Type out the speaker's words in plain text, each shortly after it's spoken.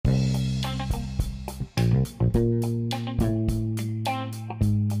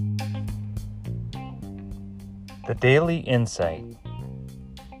The Daily Insight.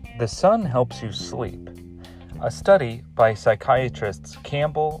 The sun helps you sleep. A study by psychiatrists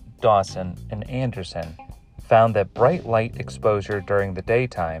Campbell, Dawson, and Anderson found that bright light exposure during the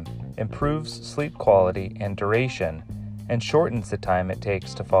daytime improves sleep quality and duration and shortens the time it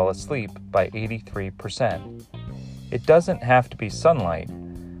takes to fall asleep by 83%. It doesn't have to be sunlight.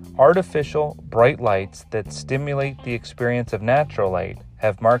 Artificial, bright lights that stimulate the experience of natural light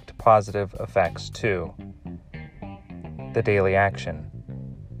have marked positive effects too. The daily action.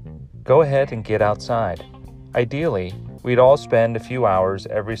 Go ahead and get outside. Ideally, we'd all spend a few hours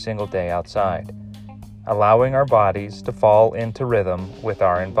every single day outside, allowing our bodies to fall into rhythm with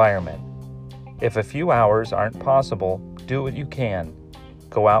our environment. If a few hours aren't possible, do what you can.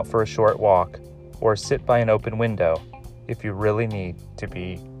 Go out for a short walk or sit by an open window if you really need to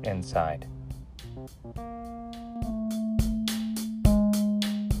be inside.